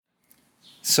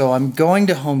So I'm going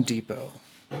to Home Depot.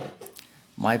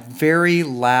 My very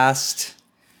last,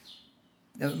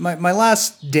 my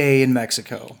last day in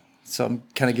Mexico. So I'm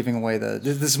kind of giving away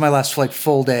this is my last like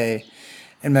full day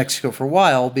in Mexico for a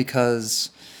while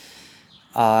because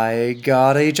I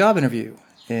got a job interview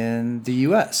in the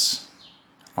U.S.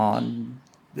 on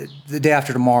the day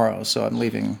after tomorrow. So I'm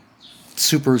leaving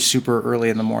super, super early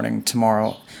in the morning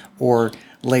tomorrow or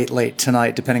late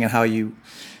tonight, depending on how you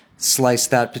slice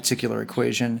that particular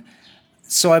equation.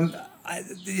 So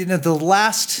the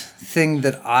last thing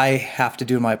that I have to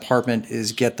do in my apartment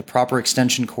is get the proper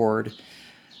extension cord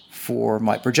for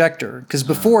my projector. Because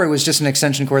before it was just an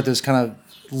extension cord that was kind of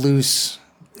loose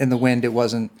in the wind.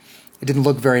 It didn't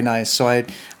look very nice. So I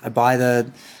buy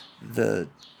the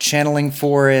channeling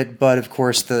for it, but of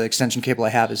course the extension cable I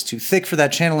have is too thick for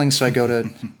that channeling. So I go to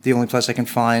the only place I can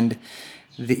find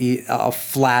a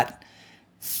flat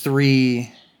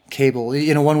 3 cable,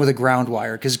 one with a ground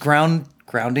wire, because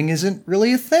grounding isn't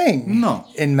really a thing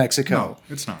in Mexico. No,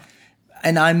 it's not.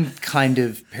 And I'm kind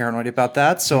of paranoid about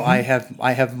that. So I have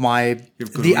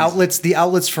the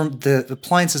outlets from the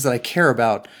appliances that I care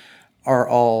about are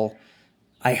all,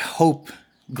 I hope,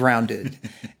 grounded.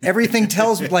 Everything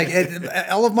tells like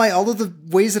all of the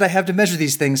ways that I have to measure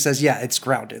these things says, yeah, it's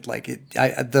grounded. Like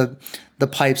the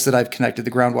pipes that I've connected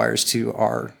the ground wires to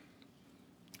are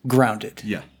grounded.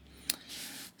 Yeah.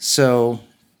 So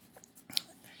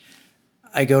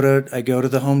I go to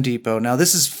the Home Depot. Now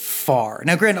this is far.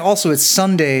 Now granted, also it's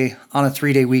Sunday on a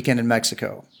 3-day weekend in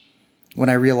Mexico when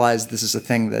I realized this is a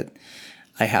thing that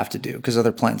I have to do because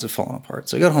other plans have fallen apart.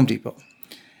 So I go to Home Depot,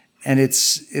 and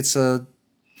it's a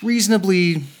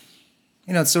reasonably,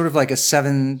 it's sort of like a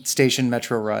 7-station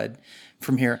metro ride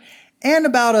from here and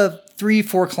about a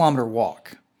 3-4 kilometer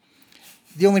walk.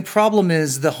 The only problem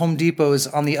is the Home Depot is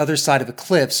on the other side of a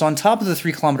cliff. So on top of the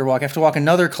 3-kilometer walk, I have to walk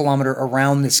another kilometer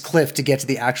around this cliff to get to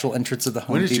the actual entrance of the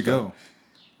Home Depot. Where did you go?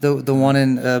 The one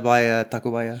in by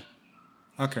Tacubaya.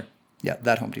 Okay. Yeah,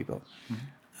 that Home Depot.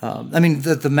 Mm-hmm.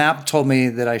 The map told me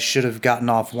that I should have gotten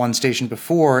off one station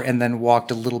before and then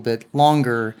walked a little bit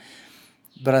longer.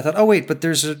 But I thought, oh, wait, but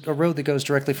there's a road that goes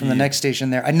directly from the next station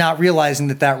there. And not realizing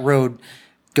that road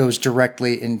goes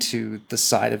directly into the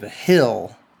side of a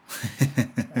hill.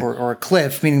 or a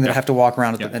cliff, meaning that I have to walk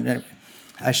around. Anyway,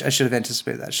 I should have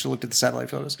anticipated that. I should have looked at the satellite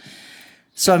photos.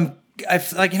 So I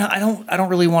don't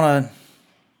really want to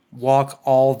walk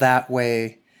all that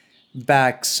way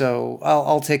back. So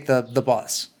I'll take the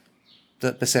bus,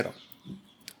 the Paseo.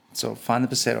 So find the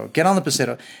Paseo, get on the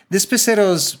Paseo. This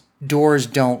Paseo's doors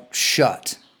don't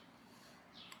shut.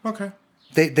 Okay.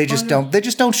 They just don't. They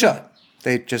just don't shut.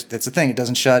 It's a thing. It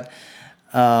doesn't shut.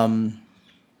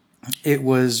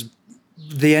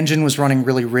 The engine was running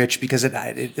really rich because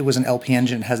it was an LP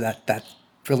engine. It has that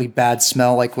really bad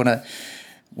smell. Like when a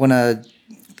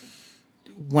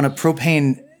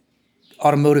propane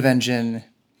automotive engine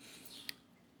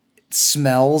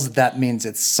smells, that means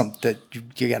it's something that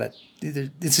you gotta.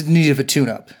 It's in need of a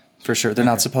tune-up for sure.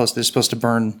 They're supposed to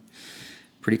burn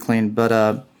pretty clean,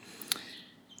 but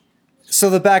so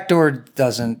the back door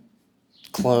doesn't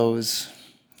close.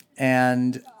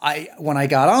 And when I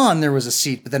got on, there was a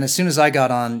seat. But then as soon as I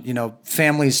got on,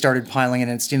 families started piling in.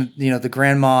 And it's, the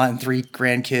grandma and 3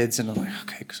 grandkids. And I'm like,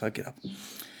 okay, so I get up.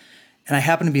 And I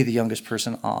happen to be the youngest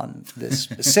person on this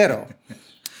Paseo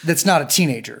that's not a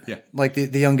teenager. Yeah. Like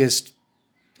the youngest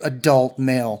adult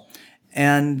male.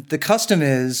 And the custom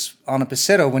is on a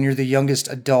Paseo, when you're the youngest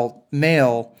adult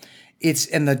male,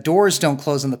 and the doors don't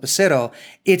close on the Paseo,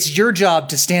 it's your job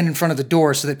to stand in front of the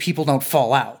door so that people don't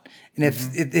fall out. And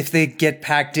if they get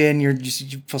packed in, you're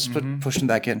supposed to push them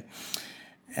back in.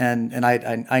 And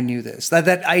I knew this.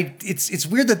 It's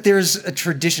weird that there's a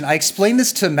tradition. I explain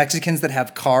this to Mexicans that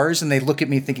have cars, and they look at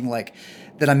me thinking like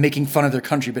that I'm making fun of their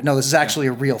country. But no, this is actually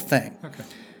a real thing. Okay.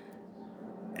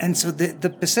 And so the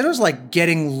Paseo's like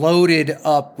getting loaded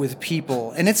up with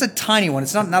people, and it's a tiny one.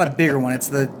 It's not a bigger one.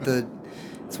 It's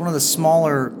it's one of the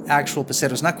smaller actual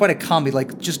Paseos. Not quite a combi,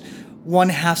 like just one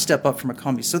half step up from a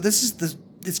combi. So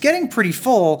it's getting pretty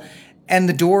full, and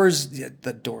the doors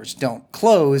don't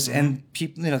close, and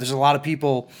people, there's a lot of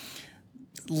people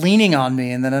leaning on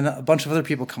me, and then a bunch of other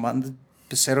people come on. The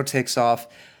Paseo takes off.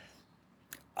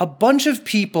 A bunch of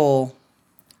people.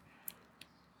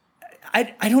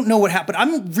 I don't know what happened.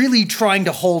 I'm really trying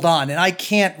to hold on, and I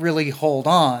can't really hold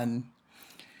on.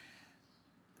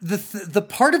 The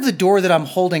part of the door that I'm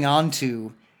holding on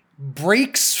to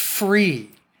breaks free.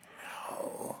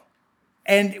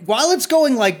 And while it's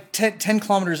going like 10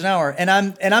 kilometers an hour, and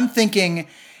I'm thinking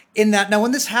in that, now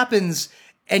when this happens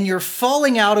and you're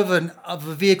falling out of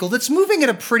a vehicle that's moving at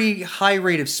a pretty high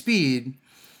rate of speed,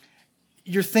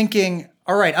 you're thinking,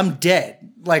 all right, I'm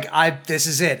dead. Like this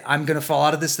is it. I'm going to fall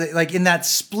out of this thing. Like in that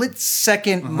split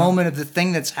second moment of the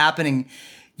thing that's happening,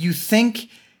 you think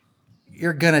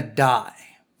you're going to die.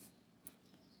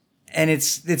 And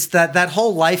it's that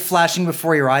whole life flashing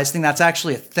before your eyes thing. That's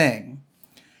actually a thing.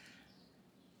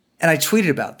 And I tweeted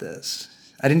about this.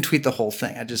 I didn't tweet the whole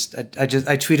thing. I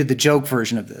tweeted the joke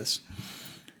version of this.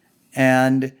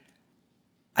 And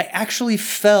I actually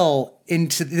fell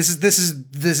into this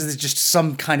is just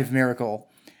some kind of miracle,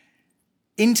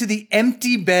 into the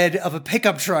empty bed of a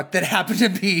pickup truck that happened to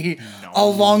be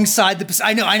alongside the.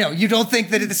 I know. You don't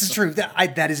think that this is true.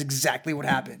 That is exactly what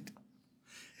happened.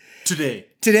 Today,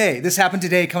 this happened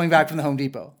today. Coming back from the Home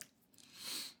Depot.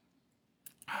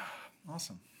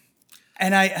 Awesome.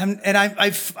 And I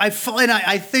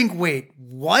think, wait,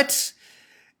 what?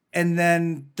 And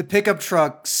then the pickup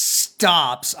truck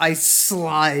stops. I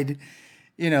slide,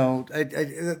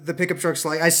 the pickup truck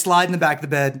slide. I slide in the back of the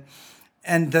bed,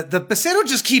 and the Pasero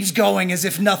just keeps going as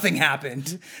if nothing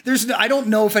happened. I don't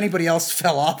know if anybody else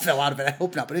fell out of it. I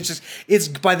hope not. But it's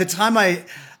by the time I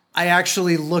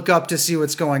actually look up to see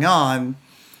what's going on,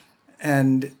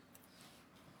 and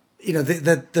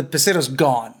the Pasero's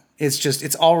gone.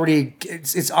 It's already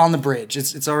on the bridge.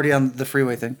 It's already on the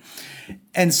freeway thing.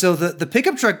 And so the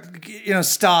pickup truck,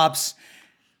 stops.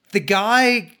 The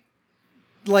guy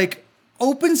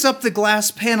opens up the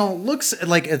glass panel, looks at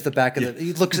the back of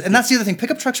he looks, and that's the other thing.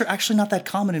 Pickup trucks are actually not that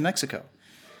common in Mexico.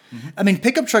 Mm-hmm. I mean,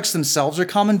 pickup trucks themselves are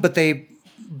common, but they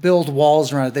build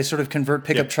walls around it. They sort of convert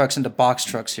pickup trucks into box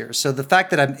trucks here. So the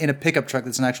fact that I'm in a pickup truck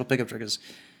that's an actual pickup truck is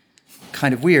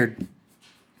kind of weird.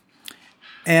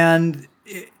 And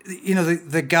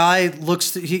the guy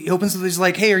looks. He opens it. He's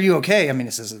like, "Hey, are you okay?" I mean,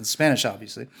 it says in Spanish,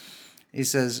 obviously. He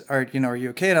says, "Are you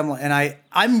okay?" And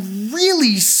I'm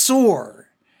really sore.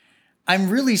 I'm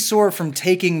really sore from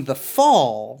taking the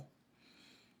fall.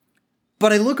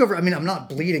 But I look over. I mean, I'm not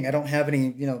bleeding. I don't have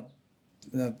any,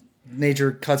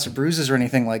 major cuts or bruises or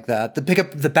anything like that. The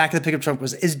back of the pickup truck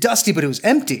is dusty, but it was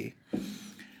empty.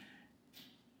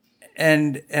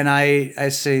 And I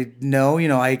say no.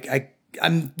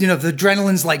 I'm the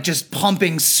adrenaline's just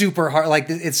pumping super hard. Like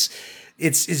it's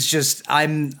just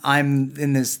I'm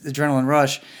in this adrenaline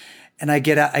rush, and I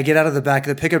get out of the back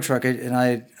of the pickup truck, and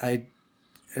I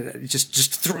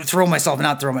just throw myself,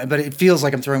 but it feels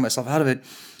like I'm throwing myself out of it.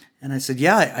 And I said,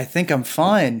 "Yeah, I think I'm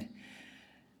fine."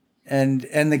 And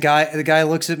the guy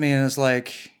looks at me and is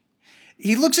like,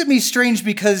 he looks at me strange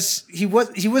because he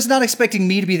was not expecting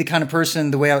me to be the kind of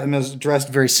person, the way I was dressed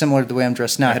very similar to the way I'm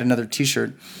dressed now. I had another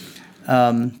t-shirt.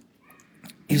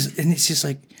 He's just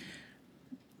like,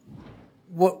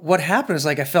 what happened? It's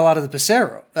like, I fell out of the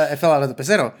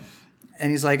Pasero.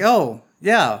 And he's like, "Oh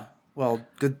yeah, well,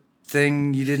 good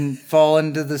thing you didn't fall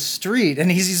into the street."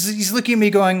 And he's looking at me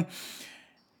going,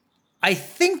 I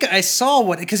think I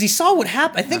saw because he saw what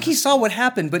happened. I think he saw what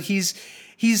happened, but he's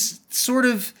sort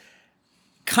of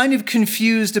kind of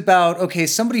confused about, okay,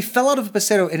 somebody fell out of a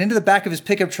Pasero and into the back of his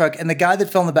pickup truck, and the guy that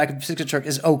fell in the back of the pickup truck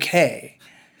is okay.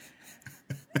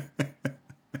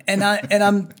 and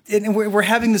we're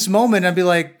having this moment, and I'd be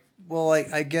like, well,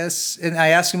 I guess, and I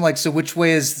asked him so which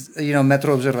way is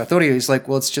Metro Observatorio? He's like,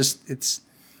 well,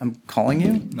 I'm calling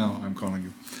you. No, I'm calling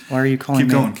you. Why are you calling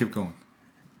me? Keep going.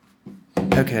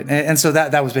 Okay, and so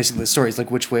that was basically the story. It's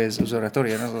like, which way is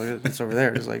Observatorio? And I was like, it's over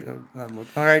there. It's like, all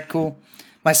right, cool.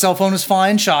 My cell phone is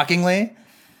fine, shockingly.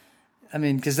 I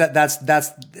mean, because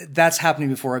that's happened to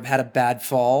me before. I've had a bad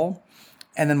fall,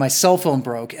 and then my cell phone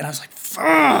broke, and I was like,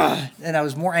 "Ugh!" And I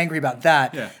was more angry about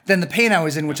that than the pain I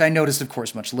was in, which I noticed, of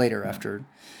course, much later after.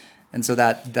 And so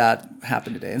that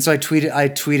happened today. And so I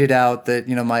tweeted out that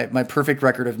my perfect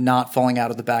record of not falling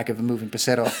out of the back of a moving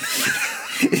Pasero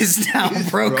is now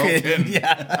broken.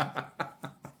 Yeah.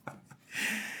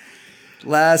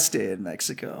 Last day in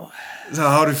Mexico. So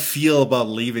how do you feel about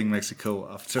leaving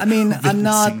Mexico after? I mean, I'm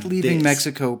not leaving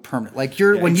Mexico permanent. Like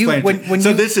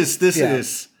this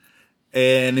is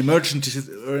an emergency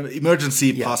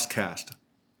podcast.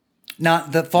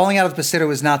 Not the falling out of the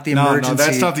Pasero is not the emergency. No,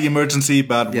 that's not the emergency.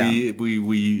 But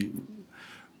we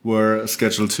were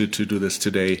scheduled to do this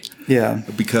today. Yeah,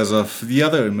 because of the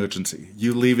other emergency.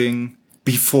 You leaving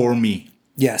before me.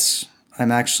 Yes,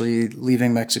 I'm actually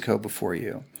leaving Mexico before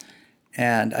you.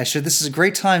 And this is a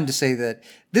great time to say that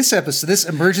this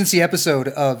emergency episode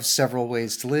of Several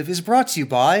Ways to Live is brought to you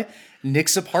by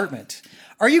Nick's Apartment.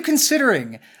 Are you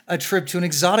considering a trip to an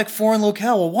exotic foreign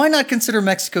locale? Well, why not consider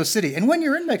Mexico City? And when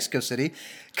you're in Mexico City,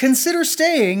 consider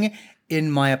staying in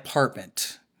my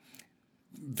apartment.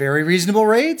 Very reasonable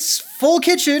rates, full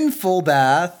kitchen, full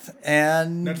bath,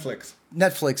 and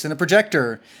Netflix and a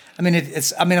projector. I mean,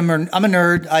 I'm a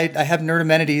nerd. I have nerd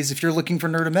amenities. If you're looking for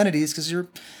nerd amenities, because if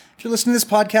you're listening to this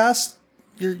podcast,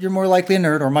 you're more likely a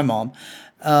nerd, or my mom.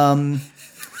 I'm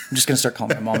just gonna start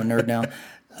calling my mom a nerd now.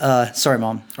 Sorry,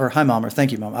 Mom, or hi, Mom, or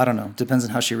thank you, Mom. I don't know. Depends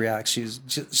on how she reacts.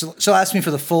 She'll ask me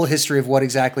for the full history of what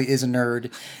exactly is a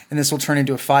nerd, and this will turn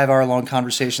into a 5-hour-long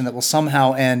conversation that will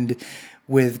somehow end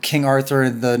with King Arthur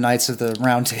and the Knights of the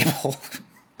Round Table.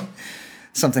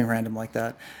 Something random like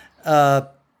that.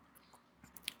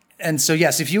 And so,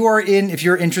 yes, if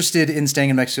you're interested in staying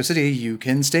in Mexico City, you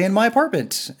can stay in my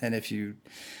apartment. And if you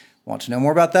want to know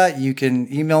more about that, you can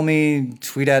email me,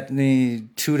 tweet at me,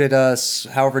 toot at us,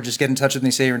 however, just get in touch with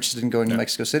me, say you're interested in going to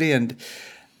Mexico City. And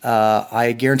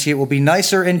I guarantee it will be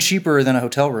nicer and cheaper than a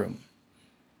hotel room.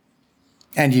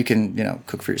 And you can,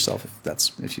 cook for yourself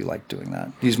if you like doing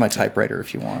that. Use my typewriter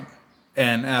if you want.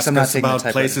 And ask us about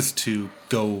places to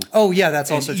go. Oh, yeah,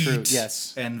 that's also true.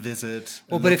 Yes. And visit.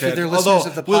 Well, but if they're listeners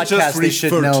of the podcast, they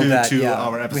should know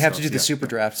that. We have to do the super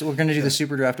draft. So we're going to do the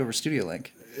super draft over Studio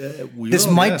Link. This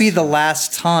might be the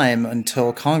last time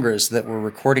until Congress that we're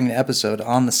recording an episode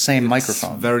on the same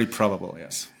microphone. Very probable,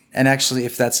 yes. And actually,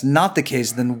 if that's not the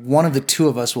case, then one of the two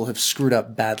of us will have screwed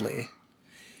up badly.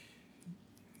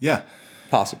 Yeah.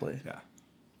 Possibly. Yeah.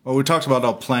 Well, we talked about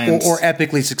our plans. Or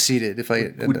epically succeeded.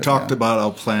 We talked about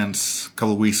our plans a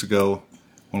couple of weeks ago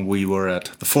when we were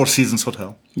at the Four Seasons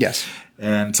Hotel. Yes.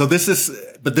 And so this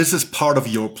is part of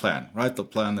your plan, right? The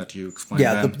plan that you explained.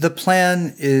 Yeah, the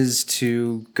plan is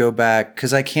to go back,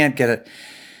 because I can't get it.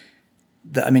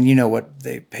 You know what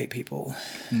they pay people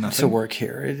to work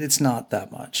here. It's not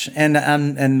that much.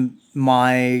 And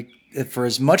for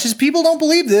as much as people don't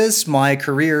believe this, my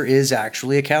career is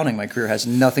actually accounting. My career has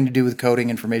nothing to do with coding,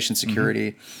 information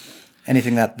security,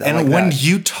 anything that. And when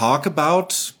you talk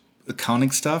about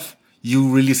accounting stuff, you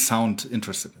really sound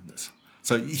interested in this.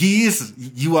 So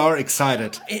you are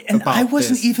excited. And about I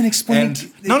wasn't this. even explaining.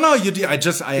 No, you did.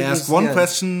 I asked one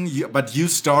question, but you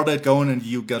started going and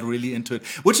you got really into it,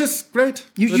 which is great.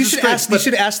 You should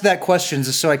ask that question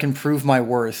just so I can prove my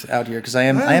worth out here, because I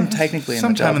am technically in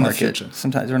the job market.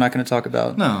 Sometimes we're not going to talk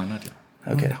about. No, not yet.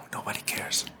 Okay. No, nobody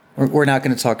cares. We're not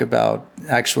going to talk about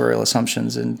actuarial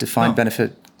assumptions and defined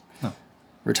benefit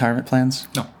retirement plans.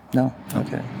 No.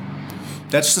 Okay.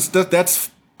 That's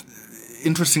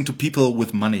interesting to people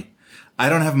with money. I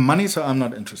don't have money, so I'm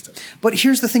not interested. But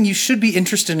here's the thing. You should be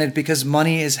interested in it because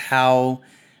money is how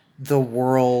the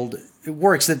world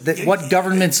works. That what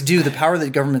governments do, the power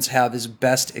that governments have, is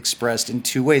best expressed in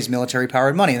two ways: military power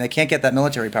and money. And they can't get that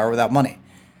military power without money.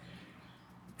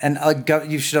 And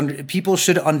people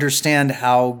should understand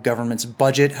how governments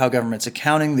budget, how governments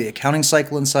accounting, the accounting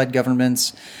cycle inside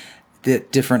governments, the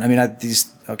different.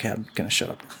 Okay, I'm going to shut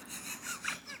up.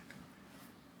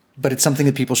 But it's something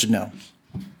that people should know.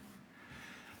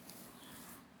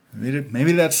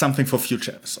 Maybe that's something for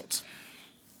future episodes.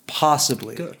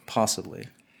 Possibly. Good. Possibly.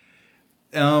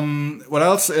 What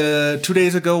else? 2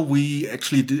 days ago, we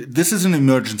actually did. This is an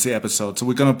emergency episode, so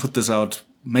we're going to put this out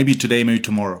maybe today, maybe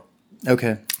tomorrow.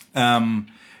 Okay. And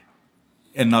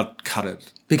not cut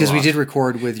it. Because we did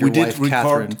record with your wife,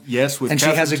 Catherine. Yes, with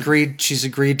Catherine. And she's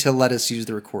agreed to let us use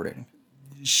the recording.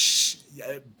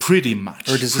 Pretty much.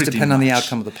 Or does it depend on the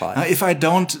outcome of the pod? If I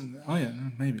don't,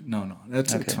 maybe no,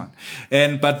 it's fine.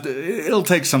 But it'll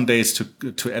take some days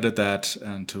to edit that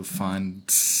and to find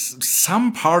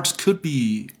some parts could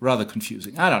be rather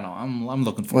confusing. I don't know. I'm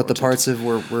looking forward. What the parts of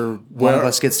where one of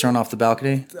us gets thrown off the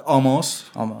balcony? Almost.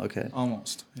 Okay.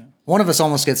 Almost. Yeah. One of us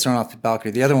almost gets thrown off the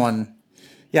balcony. The other one.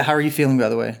 Yeah. How are you feeling, by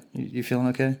the way? You feeling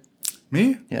okay?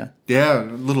 Me? Yeah. Yeah, a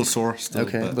little sore still.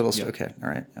 Okay, a little sore. Yeah. Okay, all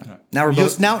right. Yeah. Now we're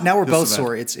both now we're both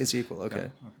sore. It's equal. Okay.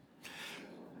 Yeah.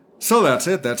 So that's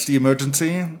it. That's the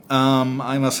emergency.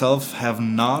 I myself have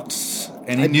not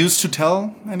any news to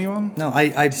tell anyone. No,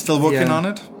 I still working on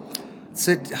it.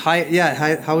 So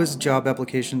how is job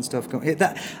application stuff going?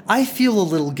 I feel a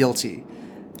little guilty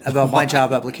about my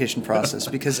job application process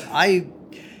because I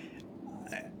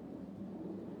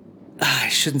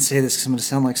shouldn't say this because I'm going to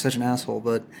sound like such an asshole,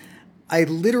 but I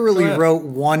literally wrote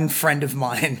one friend of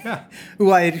mine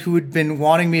who had been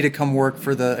wanting me to come work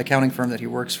for the accounting firm that he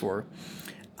works for.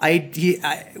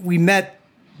 We met.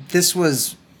 This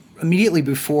was immediately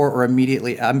before or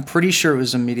immediately. I'm pretty sure it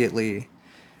was immediately.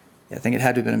 I think it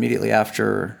had to have been immediately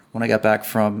after when I got back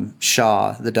from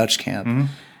Shaw, the Dutch camp,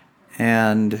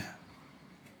 and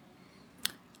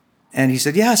he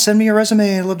said, "Yeah, send me your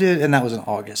resume. I loved it." And that was in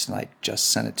August, and I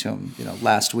just sent it to him,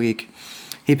 last week.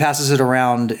 He passes it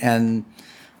around, and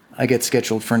I get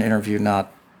scheduled for an interview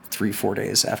not 3-4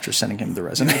 days after sending him the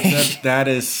resume. That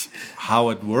is how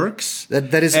it works.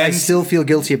 That is, and I still feel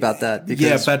guilty about that.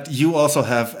 Because but you also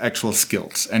have actual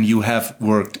skills, and you have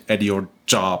worked at your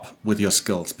job with your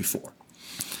skills before.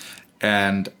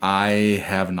 And I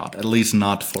have not, at least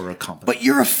not for a company. But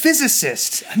you're a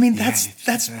physicist. I mean, that's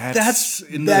magical. That's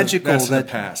in the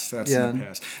past. That's in the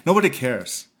past. Nobody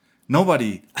cares.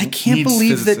 Nobody. I can't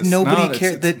believe that nobody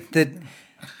cares. That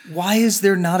why is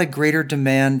there not a greater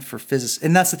demand for physicists?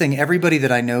 And that's the thing. Everybody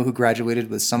that I know who graduated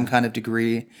with some kind of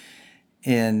degree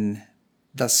in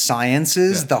the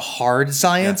sciences, the hard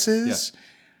sciences,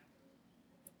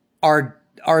 are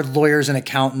lawyers and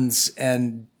accountants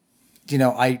and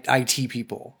IT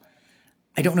people.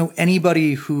 I don't know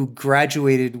anybody who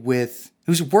graduated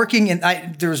who's working in.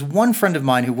 There was one friend of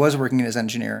mine who was working as an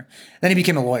engineer. Then he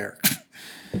became a lawyer,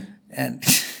 and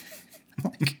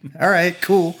I'm like, all right,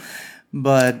 cool,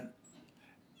 but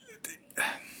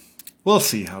we'll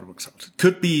see how it works out.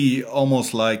 Could be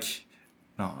almost like.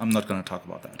 No, I'm not going to talk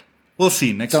about that. We'll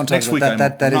see next week. No.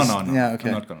 Yeah, okay.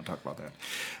 I'm not going to talk about that.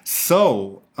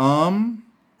 So,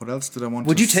 what else did I want to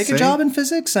say? Would you take a job in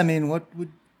physics? I mean, what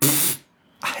would...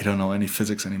 I don't know any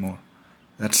physics anymore.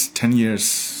 That's 10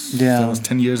 years. Yeah. That was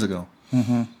 10 years ago.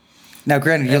 Mm-hmm. Now,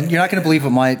 granted, you're not going to believe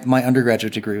what my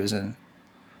undergraduate degree was in.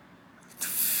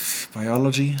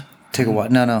 Biology? Take a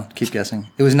what? No, keep guessing.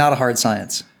 It was not a hard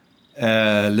science.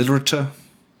 Literature?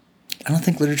 I don't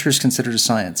think literature is considered a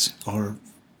science. Or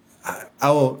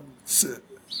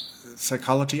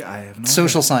psychology? I have no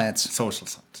Social science. Social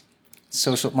science.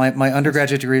 My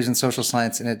undergraduate degree is in social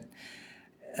science, and it,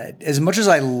 as much as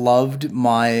I loved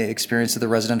my experience at the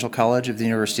residential college of the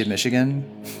University of Michigan,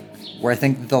 where I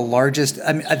think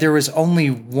there was only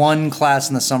one class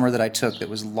in the summer that I took that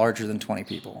was larger than 20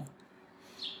 people.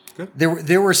 Good.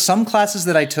 There were some classes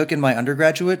that I took in my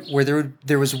undergraduate where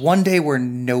there was one day where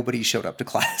nobody showed up to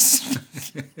class.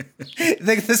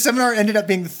 The seminar ended up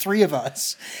being 3 of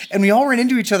us, and we all ran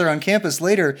into each other on campus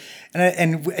later.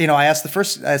 And I asked the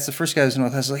first guy who's in my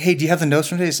class, like, "Hey, do you have the notes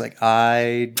from today?" He's like,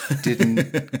 "I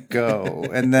didn't go."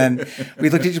 And then we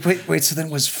looked at each other. Wait. So then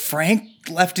was Frank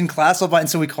left in class all by? And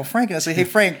so we call Frank and I say, "Hey,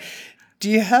 Frank, do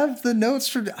you have the notes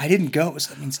from?" I didn't go,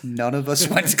 so that means none of us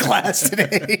went to class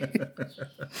today.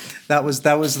 That was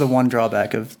the one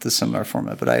drawback of the seminar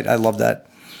format, but I love that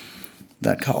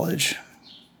college.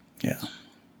 Yeah.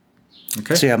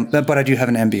 Okay. So but I do have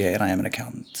an MBA and I am an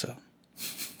accountant. So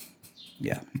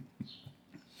yeah.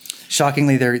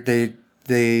 Shockingly,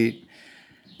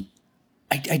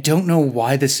 I don't know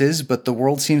why this is, but the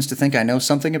world seems to think I know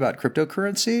something about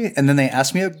cryptocurrency. And then they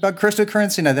ask me about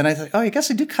cryptocurrency, and then I think, I guess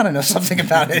I do kind of know something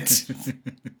about it.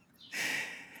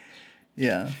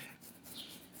 Yeah.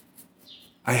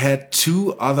 I had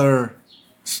 2 other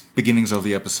beginnings of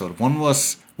the episode. One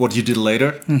was what you did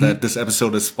later, that this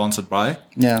episode is sponsored by.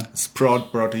 Yeah. It's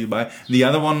brought to you by. The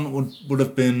other one would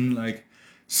have been like,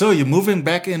 so you're moving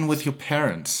back in with your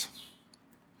parents.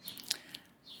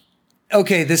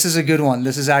 Okay, this is a good one.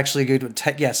 This is actually a good one.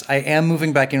 Yes, I am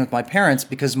moving back in with my parents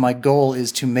because my goal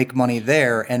is to make money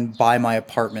there and buy more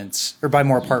apartments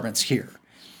here.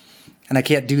 And I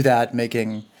can't do that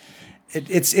making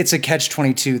it's a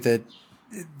catch-22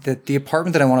 that the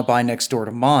apartment that I want to buy next door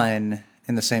to mine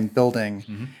in the same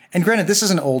building. And granted, this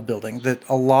is an old building, that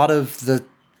a lot of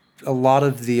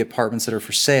the apartments that are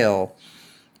for sale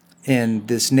in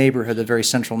this neighborhood, the very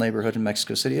central neighborhood in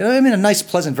Mexico City. I mean, a nice,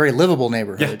 pleasant, very livable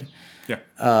neighborhood.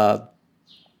 Yeah.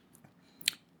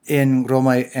 In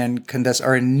Roma and Condesa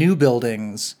are in new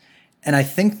buildings, and I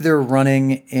think they're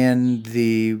running in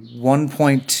the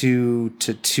 1.2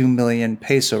 to 2 million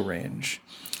peso range.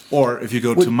 Or if you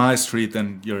go to my street,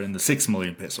 then you're in the 6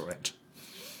 million peso range.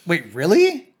 Wait,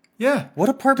 really? Yeah. What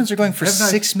apartments are going for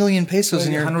 6 million pesos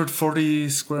in your 140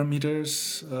 square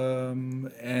meters,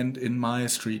 and in my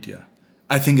street, yeah.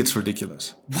 I think it's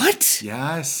ridiculous. What?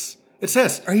 Yes. It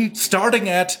says, are you starting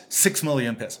at 6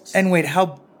 million pesos? And wait,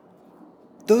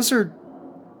 those are,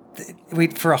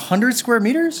 for 100 square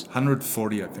meters?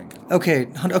 140, I think. Okay,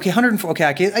 104. Okay,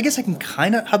 I guess I can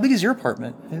kind of. How big is your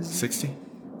apartment? 60.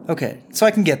 Okay, so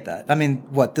I can get that. I mean,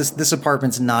 what this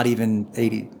apartment's not even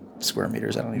 80 square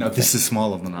meters. I don't even. No, this is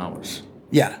smaller than ours.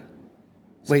 Yeah.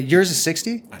 Wait, yours is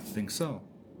 60? I think so.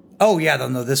 Oh yeah,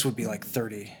 no, this would be like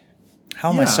 30.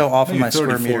 How am I so off in my 30,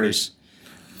 square 40. Meters?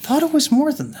 Thought it was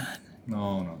more than that.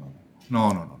 No.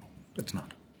 It's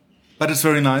not. But it's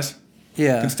very nice.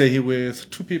 Yeah. You can stay here with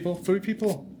 2 people, 3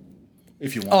 people,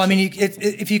 if you want. Oh, I mean,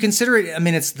 if you consider it, I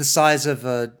mean, it's the size of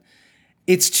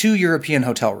it's 2 European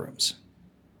hotel rooms.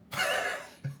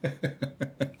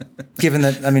 Given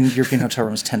that, I mean, European hotel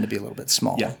rooms tend to be a little bit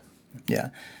small. Yeah. Yeah.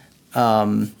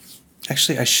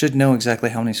 Actually, I should know exactly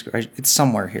how many square. It's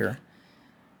somewhere here.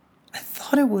 I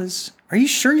thought it was. Are you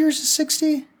sure yours is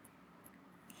 60?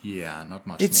 Yeah, not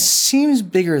much It more. seems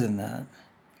bigger than that.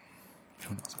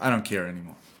 Who knows? I don't care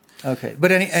anymore. Okay,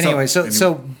 but anyway,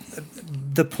 so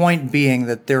the point being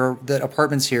that that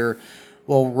apartments here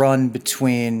will run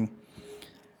between.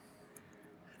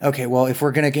 Okay, well, if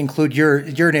we're going to include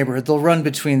your neighborhood, they'll run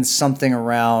between something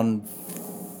around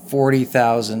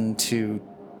 40,000 to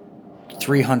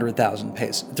 300,000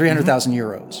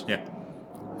 euros. Yeah.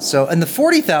 So in the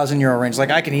 40,000 euro range,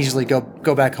 like I can easily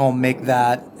go back home, make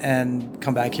that, and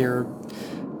come back here,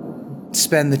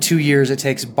 spend the 2 years it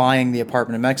takes buying the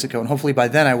apartment in Mexico, and hopefully by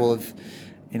then I will have,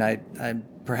 I'm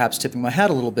perhaps tipping my hat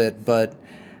a little bit, but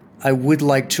I would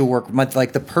like to work.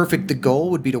 The goal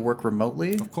would be to work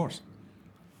remotely. Of course.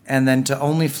 And then to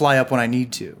only fly up when I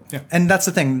need to. Yeah. And that's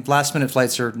the thing. Last minute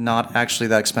flights are not actually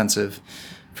that expensive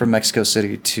from Mexico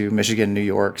City to Michigan, New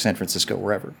York, San Francisco,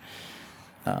 wherever.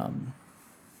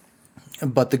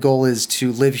 But the goal is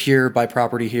to live here, buy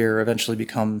property here, eventually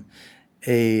become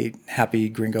a happy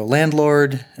gringo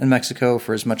landlord in Mexico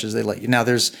for as much as they let you. Now,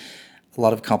 there's a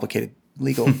lot of complicated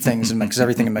legal things in Mexico, because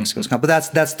everything in Mexico is complicated.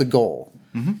 But that's the goal,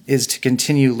 is to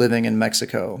continue living in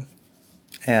Mexico.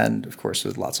 And, of course,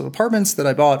 with lots of apartments that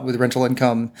I bought with rental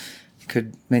income,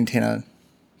 could maintain a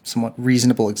somewhat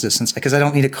reasonable existence. Because I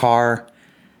don't need a car.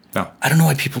 No. I don't know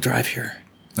why people drive here.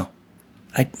 No.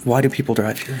 Why do people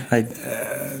drive here?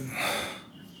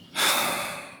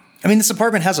 I mean, this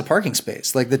apartment has a parking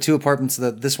space. Like the two apartments,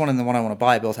 this one and the one I want to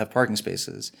buy, both have parking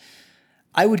spaces.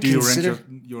 I would consider. Do you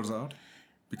rent yours out?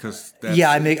 Because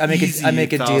I make a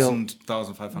deal.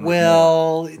 1,500.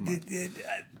 Well,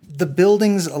 the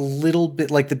building's a little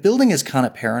bit like the building is kind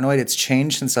of paranoid. It's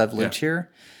changed since I've lived here.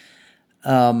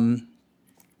 Many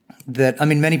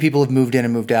people have moved in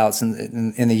and moved out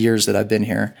in the years that I've been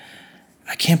here.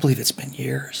 I can't believe it's been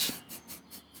years.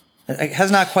 It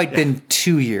has not quite been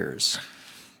 2 years.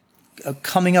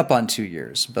 Coming up on 2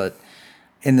 years, but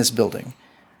in this building.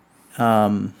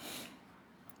 But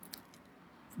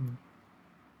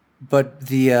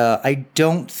I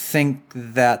don't think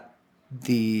that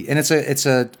and it's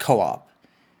a co-op.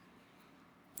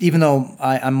 Even though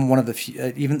I'm one of the few,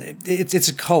 it's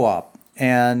a co-op.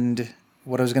 And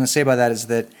what I was going to say by that is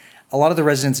that a lot of the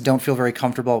residents don't feel very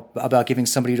comfortable about giving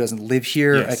somebody who doesn't live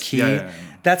here a key. Yeah.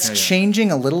 That's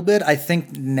changing a little bit. I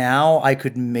think now I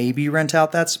could maybe rent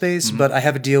out that space, but I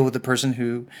have a deal with the person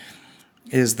who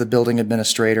is the building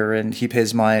administrator, and he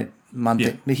pays my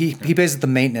monthly. Yeah. He pays the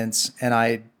maintenance,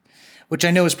 and which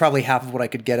I know is probably half of what I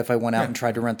could get if I went out and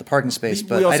tried to rent the parking space.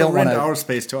 But I don't rent our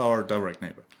space to our direct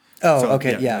neighbor. Oh, so,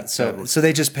 okay, yeah. So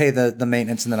they just pay the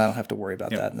maintenance, and then I don't have to worry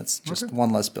about that, and it's just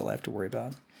one less bill I have to worry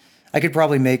about. I could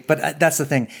probably but that's the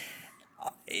thing.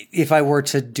 If I were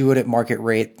to do it at market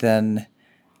rate, then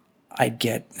I'd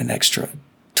get an extra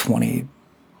 20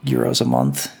 euros a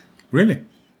month. Really?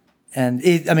 And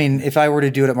if I were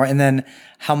to do it at market, and then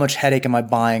how much headache am I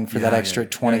buying for that extra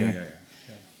 20?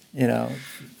 You know.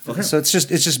 Okay. So it's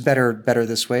just better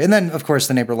this way. And then of course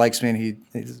the neighbor likes me, and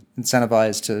he's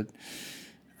incentivized to,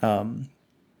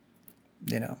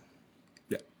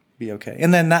 be okay.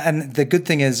 And then and the good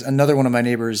thing is another one of my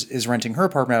neighbors is renting her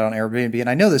apartment out on Airbnb, and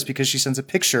I know this because she sends a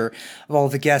picture of all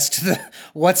the guests to the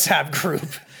WhatsApp group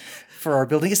for our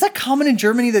building. Is that common in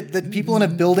Germany that people in a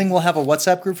building will have a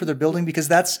WhatsApp group for their building? Because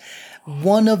that's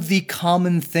one of the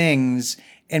common things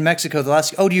in Mexico. They'll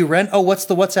ask, do you rent? Oh, what's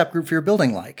the WhatsApp group for your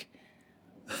building like?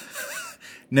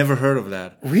 Never heard of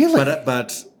that. Really?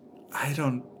 But I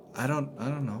don't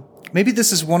know. Maybe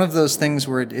this is one of those things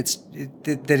where it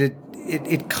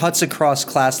cuts across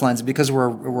class lines, because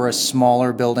we're a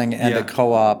smaller building and a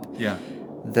co-op. Yeah.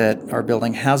 That our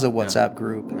building has a WhatsApp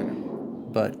group.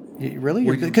 But really,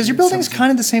 because your building's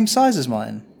kind of the same size as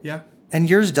mine. Yeah. And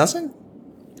yours doesn't?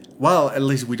 Well, at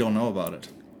least we don't know about it.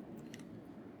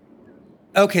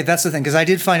 Okay, that's the thing, because I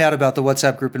did find out about the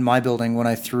WhatsApp group in my building when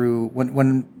I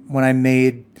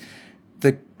made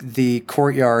the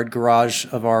courtyard garage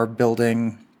of our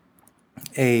building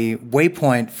a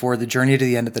waypoint for the Journey to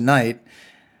the End of the Night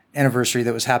anniversary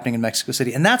that was happening in Mexico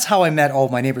City, and that's how I met all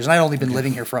of my neighbors. And I'd only been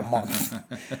living here for a month.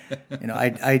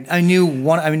 I knew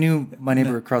my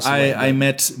neighbor across the way. I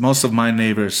met most of my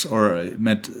neighbors, or I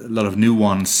met a lot of new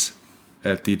ones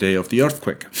at the day of the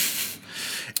earthquake.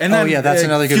 And then that's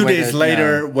another good way. A few days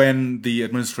later, when the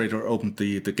administrator opened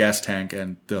the gas tank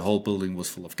and the whole building was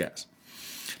full of gas,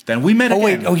 then we met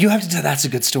again. You have to tell. That's a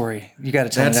good story. You got to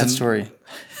tell me that story.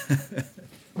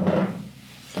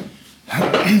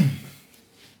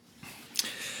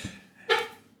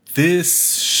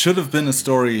 This should have been a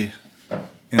story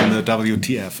in the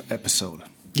WTF episode.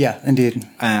 Yeah, indeed.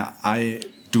 I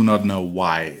do not know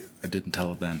why I didn't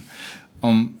tell it then.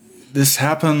 This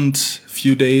happened a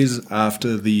few days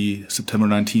after the September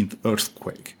 19th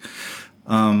earthquake.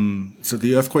 So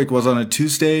the earthquake was on a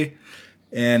Tuesday,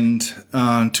 and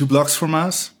 2 blocks from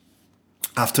us,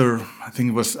 I think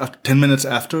it was 10 minutes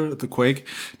after the quake,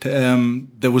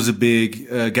 there was a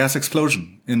big gas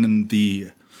explosion in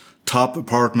the top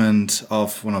apartment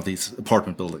of one of these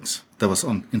apartment buildings that was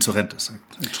in Sorrentes,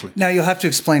 actually. Now you'll have to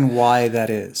explain why that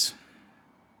is.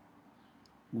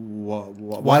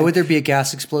 Why would there be a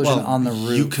gas explosion on the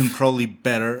roof? You can probably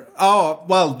better. Oh,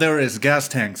 well, there is gas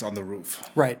tanks on the roof.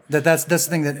 Right. That's the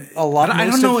thing that a lot. But I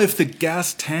don't know if the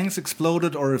gas tanks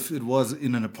exploded or if it was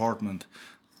in an apartment.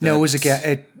 No, it was a gas.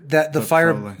 The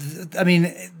fire. Probably. I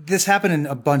mean, this happened in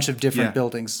a bunch of different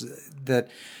buildings. That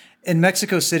in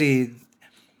Mexico City,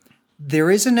 there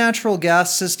is a natural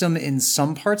gas system in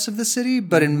some parts of the city,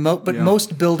 but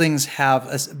most buildings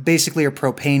have basically a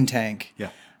propane tank. Yeah.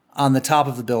 On the top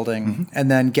of the building,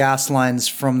 and then gas lines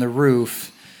from the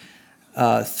roof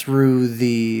through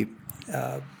the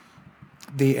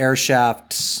air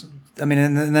shafts. I mean,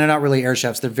 and they're not really air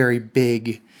shafts; they're very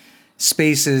big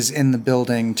spaces in the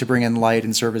building to bring in light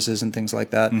and services and things like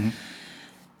that.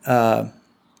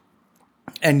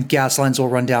 And gas lines will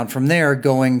run down from there,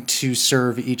 going to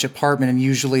serve each apartment, and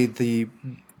usually the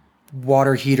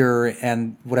water heater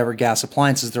and whatever gas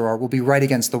appliances there are will be right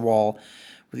against the wall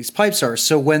where these pipes are.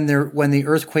 So when the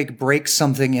earthquake breaks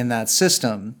something in that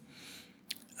system,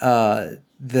 that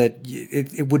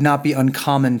it would not be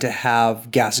uncommon to have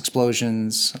gas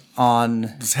explosions on.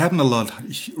 This happened a lot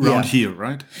around here,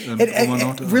 right?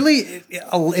 Really,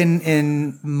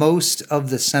 in most of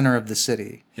the center of the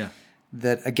city. Yeah.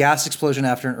 That a gas explosion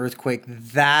after an earthquake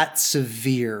that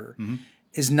severe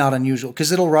is not unusual,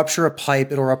 because it'll rupture a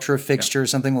pipe, it'll rupture a fixture,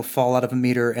 something will fall out of a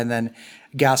meter, and then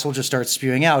gas will just start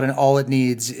spewing out. And all it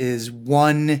needs is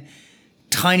one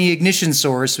tiny ignition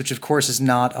source, which of course is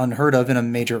not unheard of in a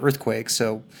major earthquake.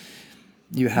 So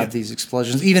you have these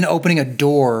explosions. Even opening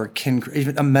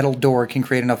even a metal door can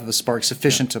create enough of a spark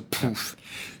sufficient to poof.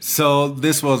 So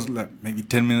this was maybe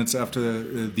 10 minutes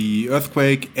after the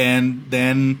earthquake, and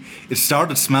then it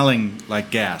started smelling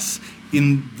like gas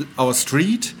in our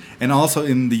street and also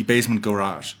in the basement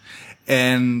garage.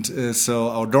 And so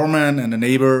our doorman and a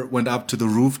neighbor went up to the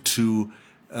roof to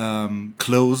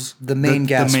close the main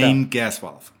gas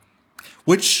valve,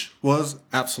 which was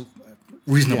absolutely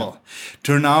reasonable. Yeah.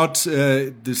 Turned out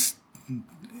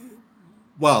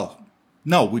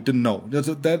no, we didn't know.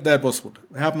 That was what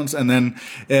happens. And then,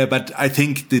 but I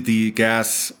think that the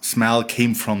gas smell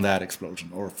came from that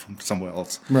explosion or from somewhere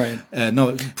else. Right.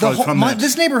 No, probably from that.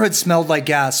 This neighborhood smelled like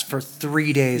gas for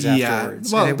 3 days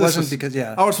afterwards. Well, and it wasn't because,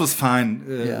 ours was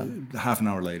fine half an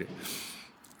hour later.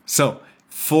 So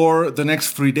for the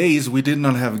next 3 days, we did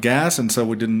not have gas, and so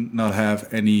we did not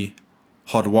have any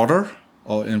hot water,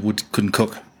 and we couldn't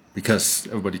cook because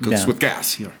everybody cooks with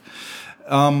gas here.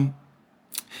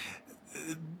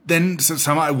 Then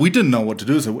somehow we didn't know what to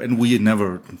do, and we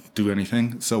never do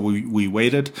anything. So we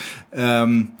waited.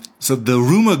 So the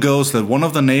rumor goes that one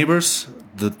of the neighbors,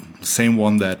 the same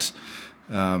one that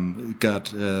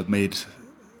made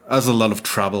us a lot of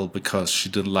trouble because she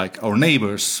didn't like our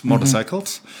neighbors'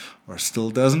 motorcycles, or still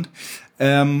doesn't.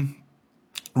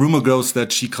 Rumor goes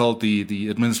that she called the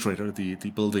administrator, the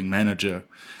building manager,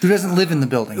 who doesn't live in the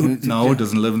building.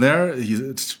 Doesn't live there.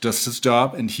 It's just his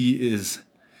job, and he is.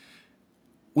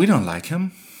 We don't like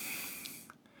him.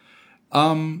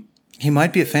 He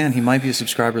might be a fan. He might be a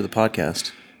subscriber of the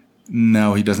podcast.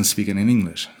 No, he doesn't speak any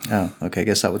English. Oh, okay. I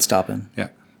guess that would stop him. Yeah.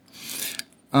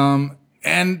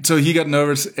 And so he got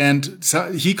nervous, and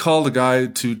so he called a guy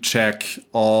to check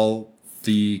all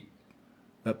the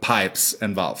pipes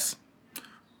and valves.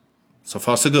 So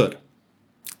far, so good.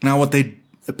 Now, what they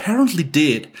apparently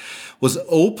did was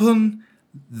open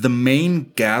the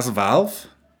main gas valve,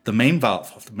 the main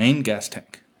valve of the main gas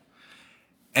tank,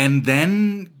 and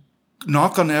then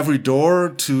knock on every door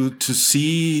to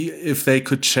see if they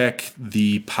could check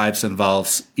the pipes and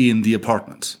valves in the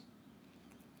apartments.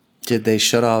 Did they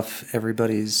shut off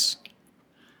everybody's?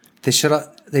 They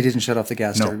didn't shut off the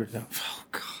gas. No. To everybody. Oh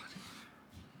God.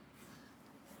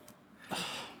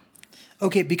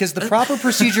 Okay, because the proper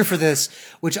procedure for this,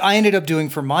 which I ended up doing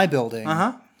for my building,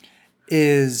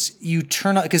 is you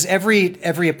turn on, because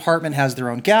every apartment has their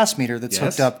own gas meter that's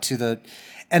hooked up to the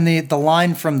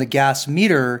line from the gas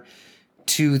meter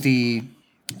to the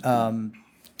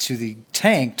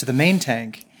tank, to the main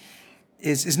tank,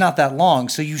 is not that long.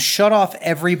 So you shut off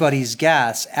everybody's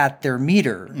gas at their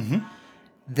meter. Mm-hmm.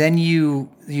 Then you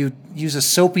use a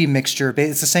soapy mixture.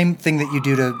 It's the same thing that you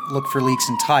do to look for leaks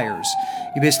in tires.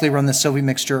 You basically run the Soviet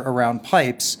mixture around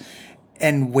pipes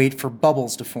and wait for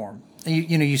bubbles to form. And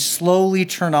you slowly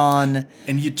turn on.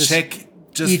 And you check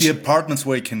just the apartments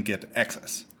where you can get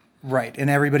access. Right. And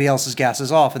everybody else's gas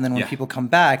is off. And then when people come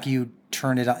back, you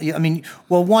turn it on. I mean,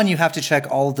 well, one, you have to check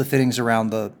all of the fittings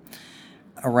around the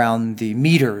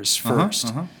meters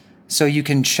first. So you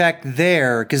can check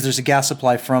there because there's a gas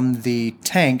supply from the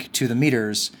tank to the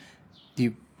meters.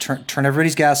 You turn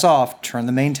everybody's gas off, turn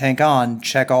the main tank on,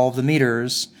 check all of the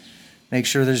meters, make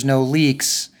sure there's no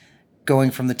leaks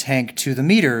going from the tank to the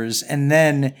meters, and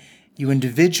then you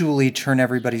individually turn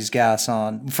everybody's gas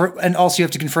on. And also you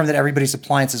have to confirm that everybody's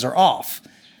appliances are off.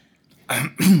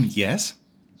 Yes.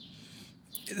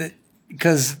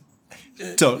 Because...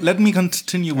 So let me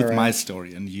continue with my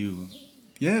story, and you...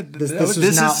 Yeah, this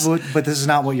is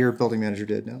not what your building manager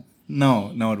did, no?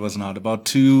 No, it was not. About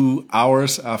 2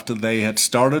 hours after they had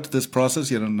started this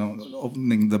process,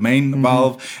 opening the main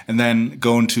valve and then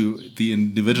going to the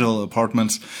individual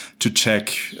apartments to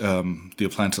check the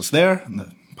appliances there and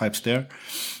the pipes there.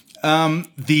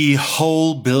 The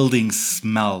whole building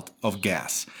smelled of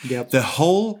gas. Yep. The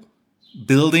whole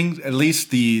building, at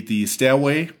least the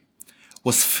stairway,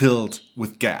 was filled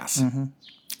with gas.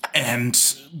 And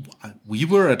we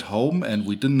were at home and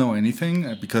we didn't know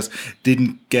anything because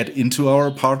didn't get into our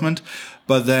apartment.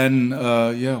 But then,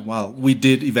 we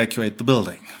did evacuate the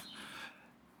building.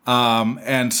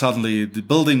 And suddenly the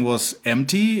building was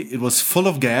empty. It was full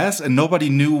of gas and nobody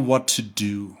knew what to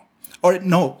do. Or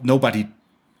no, nobody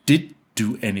did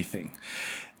do anything.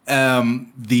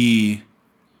 The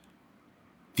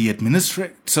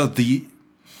administrator,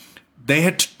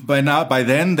 by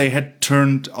then they had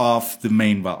turned off the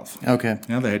main valve. Okay.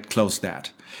 They had closed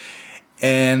that.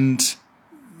 And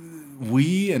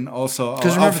we and also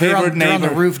our favorite neighbor, they're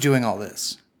on the roof doing all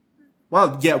this.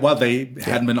 They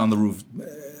hadn't been on the roof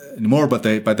anymore, but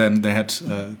by then they had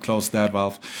closed that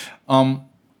valve.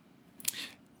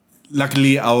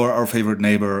 Luckily, our favorite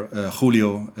neighbor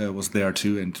Julio was there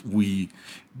too, and we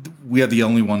are the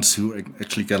only ones who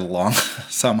actually get along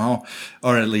somehow,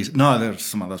 or at least there's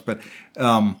some others, but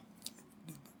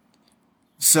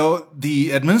so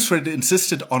the administrator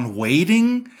insisted on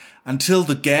waiting until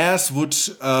the gas would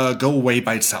go away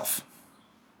by itself.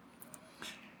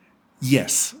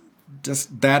 Yes,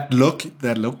 just that look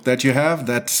that you have,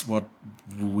 that's what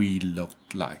we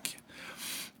looked like.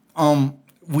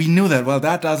 We knew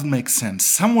that doesn't make sense.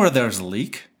 Somewhere there's a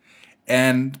leak,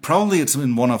 and probably it's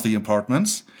in one of the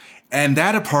apartments, and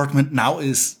that apartment now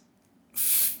is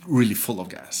really full of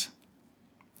gas.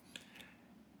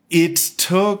 It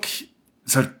took...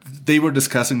 So they were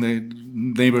discussing, the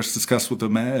neighbors discussed with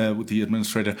the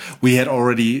administrator. We had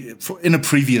already, in a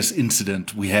previous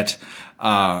incident, we had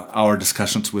our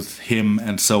discussions with him,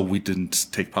 and so we didn't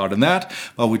take part in that.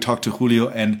 But we talked to Julio,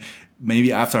 and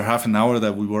maybe after half an hour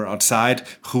that we were outside,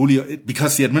 Julio,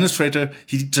 because the administrator,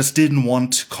 he just didn't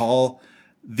want to call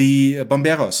the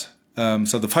bomberos,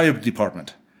 so the fire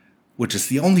department, which is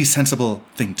the only sensible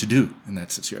thing to do in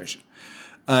that situation.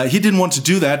 He didn't want to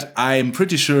do that, I'm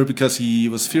pretty sure, because he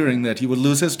was fearing that he would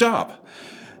lose his job.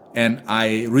 And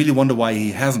I really wonder why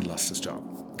he hasn't lost his job,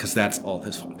 because that's all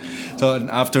his fault. So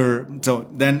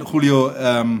then Julio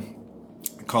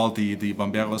called the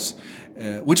bomberos,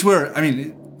 which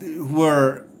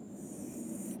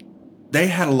they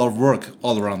had a lot of work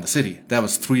all around the city. That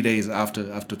was 3 days after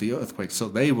the earthquake, so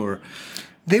they were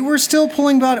still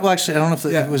pulling bodies. Well, actually, I don't know if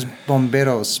it was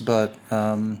bomberos, but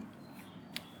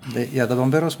the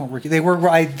bomberos weren't working.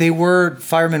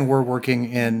 Firemen were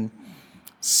working in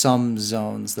some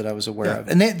zones that I was aware of,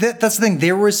 and that's the thing.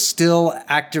 There was still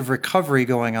active recovery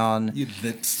going on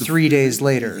 3 days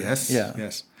later.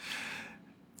 Yes.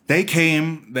 They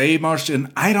came, they marched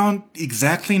in. I don't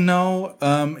exactly know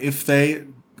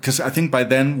because I think by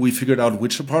then we figured out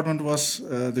which apartment was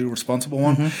the responsible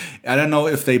one. I don't know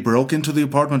if they broke into the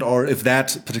apartment or if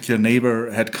that particular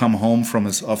neighbor had come home from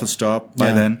his office job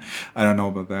by then. I don't know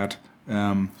about that.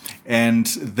 And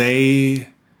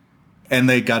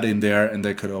they got in there and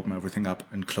they could open everything up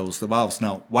and close the valves.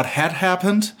 Now, what had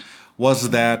happened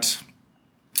was that,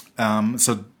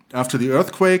 so after the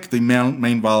earthquake, the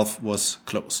main valve was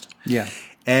closed. Yeah.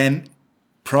 And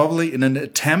probably in an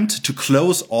attempt to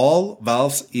close all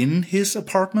valves in his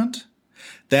apartment,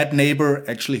 that neighbor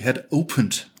actually had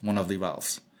opened one of the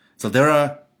valves. So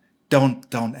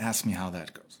don't ask me how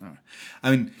that goes.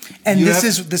 I mean, and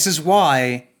this is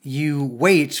why you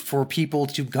wait for people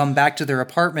to come back to their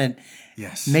apartment.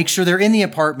 Yes. Make sure they're in the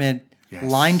apartment. Yes.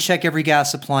 Line check every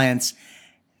gas appliance,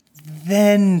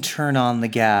 then turn on the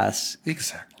gas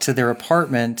to their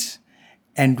apartment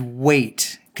and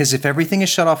wait. Because if everything is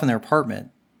shut off in their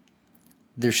apartment,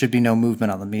 there should be no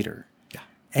movement on the meter. Yeah.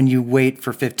 And you wait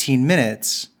for 15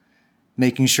 minutes,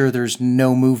 making sure there's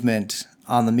no movement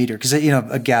on the meter. Because,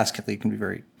 a gas leak can be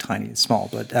very tiny and small,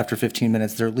 but after 15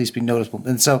 minutes, there at least be noticeable.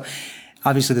 And so,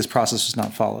 obviously, this process was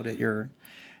not followed at your...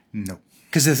 No.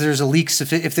 Because if there's a leak,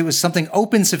 if there was something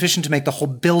open sufficient to make the whole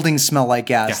building smell like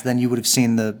gas, then you would have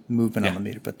seen the movement on the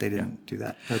meter, but they didn't do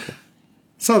that. Okay.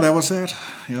 So that was it.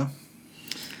 Yeah.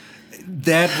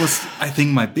 That was, I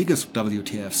think, my biggest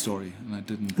WTF story, and I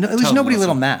didn't. No, at least nobody lit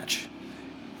a match.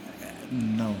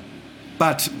 No,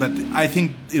 but I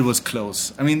think it was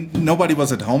close. I mean, nobody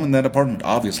was at home in that apartment,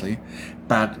 obviously,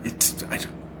 but it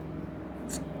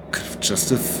could have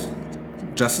just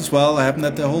as well happened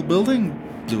that the whole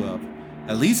building blew up.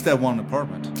 At least that one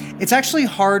apartment. It's actually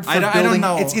hard for I don't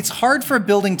know. It's hard for a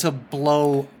building to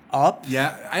blow up.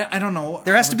 Yeah, I don't know.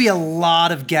 There has to be a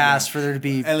lot of gas for there to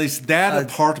be. At least that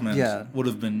apartment would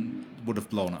have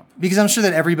blown up. Because I'm sure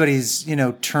that everybody's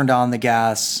turned on the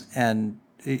gas, and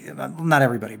not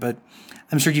everybody, but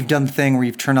I'm sure you've done the thing where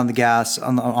you've turned on the gas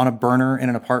on a burner in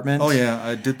an apartment. Oh yeah,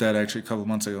 I did that actually a couple of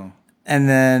months ago. And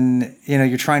then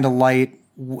you're trying to light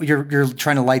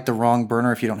the wrong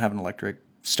burner if you don't have an electric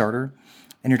starter.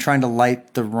 And you're trying to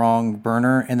light the wrong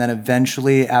burner, and then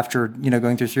eventually, after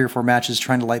going through 3 or 4 matches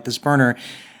trying to light this burner,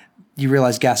 you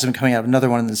realize gas has been coming out of another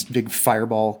one, and this big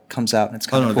fireball comes out, and it's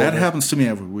kind of cool. That happens to me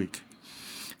every week.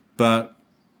 But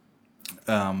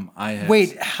I have...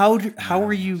 Wait, how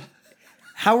are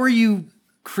you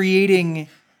creating?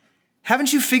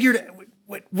 Haven't you figured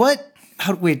what?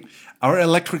 Wait. Our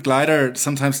electric lighter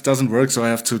sometimes doesn't work, so I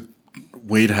have to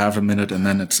wait half a minute, and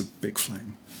then it's a big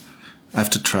flame. I have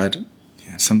to try it.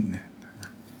 Yeah, something.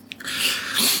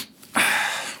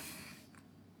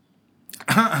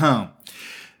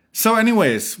 So,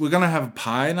 anyways, we're gonna have a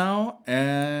pie now,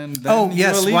 and then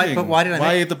yes. Why did I?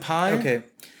 Why make the pie? Okay,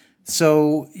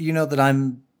 so that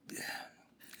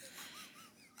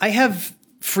I have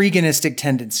freeganistic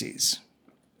tendencies.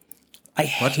 I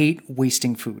hate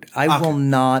wasting food. I will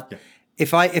not. Yeah.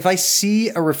 If I see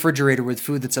a refrigerator with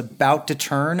food that's about to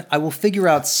turn, I will figure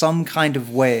out some kind of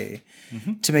way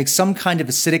to make some kind of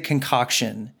acidic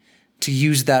concoction to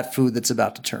use that food that's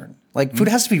about to turn. Like food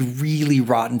has to be really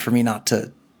rotten for me not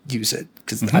to use it,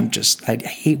 because I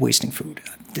hate wasting food.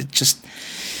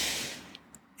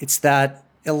 It's that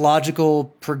illogical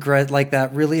progress, like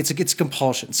that. Really, it's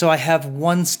compulsion. So I have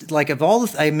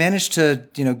I managed to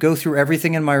go through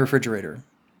everything in my refrigerator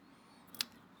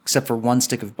except for one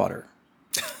stick of butter.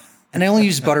 And I only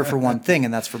use butter for one thing,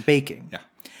 and that's for baking. Yeah.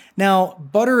 Now,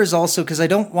 butter is also, because I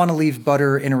don't want to leave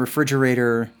butter in a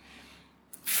refrigerator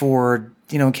for,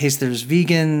 in case there's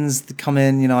vegans that come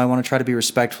in, I want to try to be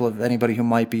respectful of anybody who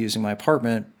might be using my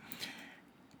apartment.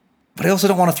 But I also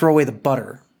don't want to throw away the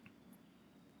butter.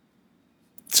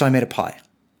 So I made a pie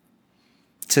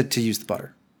to use the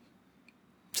butter.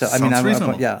 So, Sounds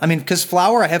reasonable. Because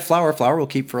flour, I have flour. Flour will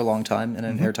keep for a long time in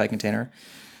an airtight container.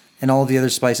 And all of the other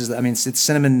spices, it's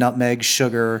cinnamon, nutmeg,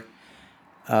 sugar,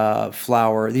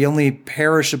 flour. The only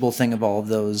perishable thing of all of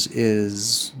those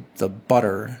is the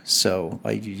butter. So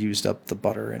I used up the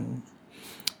butter and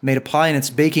made a pie, and it's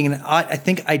baking. And I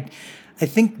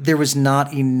think there was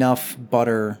not enough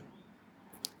butter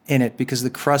in it because the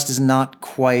crust is not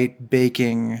quite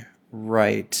baking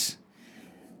right.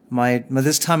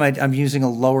 This time I'm using a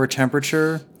lower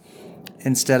temperature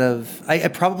instead of. I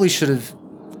probably should have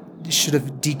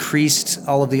decreased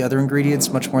all of the other ingredients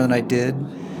much more than I did.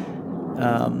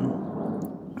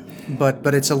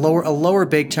 But it's a lower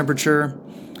bake temperature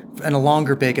and a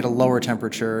longer bake at a lower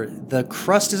temperature. The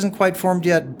crust isn't quite formed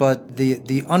yet, but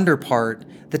the under part,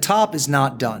 the top is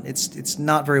not done. It's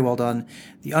not very well done.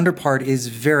 The under part is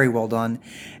very well done.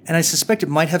 And I suspect it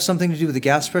might have something to do with the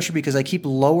gas pressure because I keep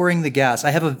lowering the gas.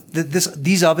 I have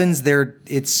these ovens,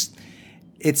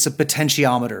 it's a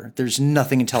potentiometer. There's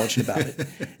nothing intelligent about it.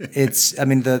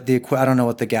 I don't know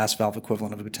what the gas valve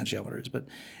equivalent of a potentiometer is, but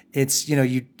it's,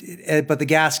 but the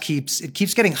gas keeps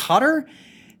getting hotter.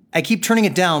 I keep turning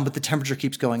it down, but the temperature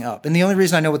keeps going up. And the only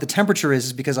reason I know what the temperature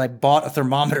is because I bought a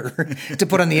thermometer to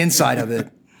put on the inside of it.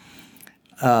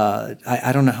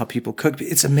 I don't know how people cook.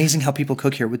 It's amazing how people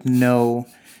cook here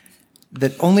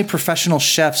that only professional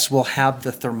chefs will have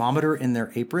the thermometer in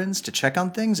their aprons to check on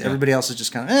things. Yeah. Everybody else is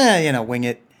just kind of, wing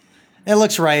it. It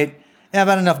looks right. Yeah,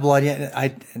 about enough blood. Yeah,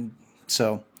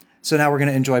 so now we're going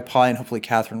to enjoy pie, and hopefully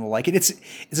Catherine will like it. It's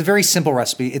a very simple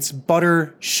recipe. It's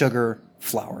butter, sugar,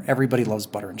 flour. Everybody loves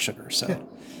butter and sugar, so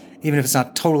even if it's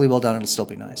not totally well done, it'll still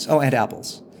be nice. Oh, and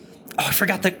apples. Oh, I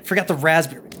forgot the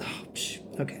raspberry. Oh,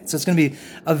 okay, so it's going to be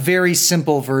a very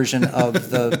simple version of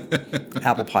the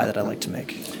apple pie that I like to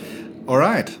make. All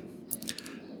right.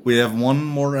 We have one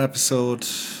more episode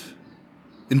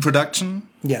in production.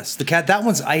 Yes, the cat. That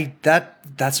one's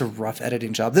that's a rough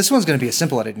editing job. This one's going to be a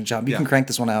simple editing job. You can crank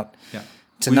this one out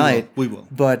tonight. We will.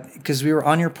 But because we were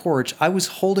on your porch, I was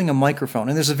holding a microphone,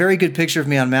 and there's a very good picture of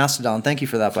me on Mastodon. Thank you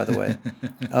for that, by the way,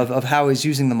 of how he's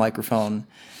using the microphone,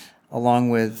 along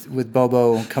with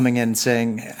Bobo coming in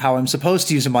saying how I'm supposed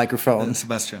to use a microphone.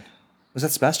 Sebastian. Was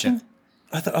that Sebastian? Yeah.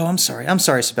 I thought. Oh, I'm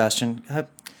sorry, Sebastian.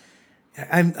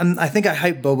 I think I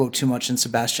hype Bobo too much and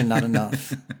Sebastian not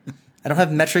enough. I don't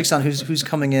have metrics on who's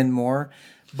coming in more,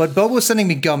 but Bobo's sending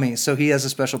me gummies, so he has a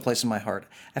special place in my heart.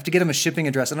 I have to get him a shipping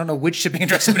address. I don't know which shipping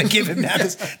address I'm going to give him now.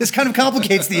 This kind of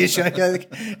complicates the issue. I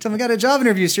tell him I got a job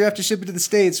interview, so you have to ship it to the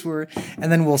States,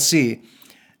 and then we'll see.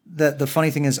 The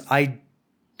funny thing is, I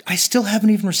still haven't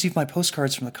even received my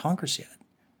postcards from the Congress yet.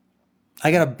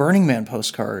 I got a Burning Man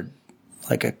postcard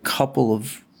like a couple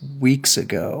of weeks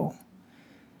ago.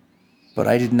 But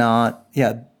I did not.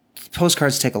 Yeah,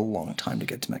 postcards take a long time to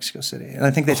get to Mexico City, and I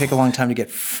think they take a long time to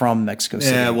get from Mexico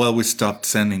City. Yeah, well, we stopped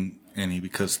sending any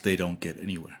because they don't get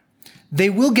anywhere. They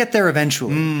will get there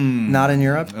eventually. Not in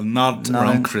Europe. Not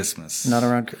around Christmas. Not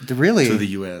around. Really? To the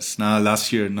US. Now,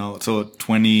 last year, no. So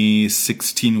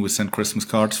 2016, we sent Christmas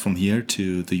cards from here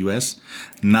to the US.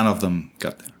 None of them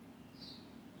got there.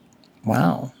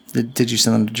 Wow. Did you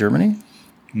send them to Germany?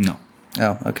 No.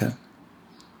 Oh, okay.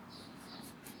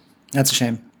 That's a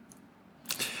shame.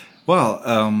 Well,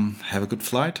 have a good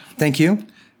flight. Thank you.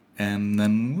 And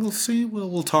then we'll see.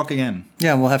 We'll talk again.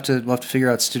 Yeah, we'll have to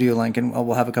figure out Studio Link, and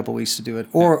we'll have a couple weeks to do it.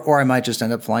 Or I might just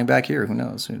end up flying back here. Who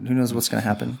knows? Who knows what's going to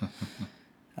happen?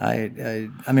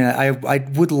 I mean, I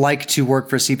would like to work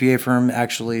for a CPA firm.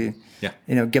 Actually,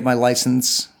 get my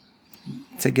license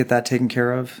to get that taken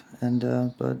care of.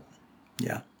 And but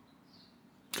yeah,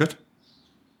 good.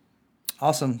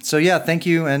 Awesome. So yeah, thank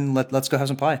you, and let's go have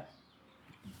some pie.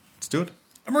 Let's do it.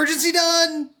 Emergency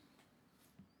done!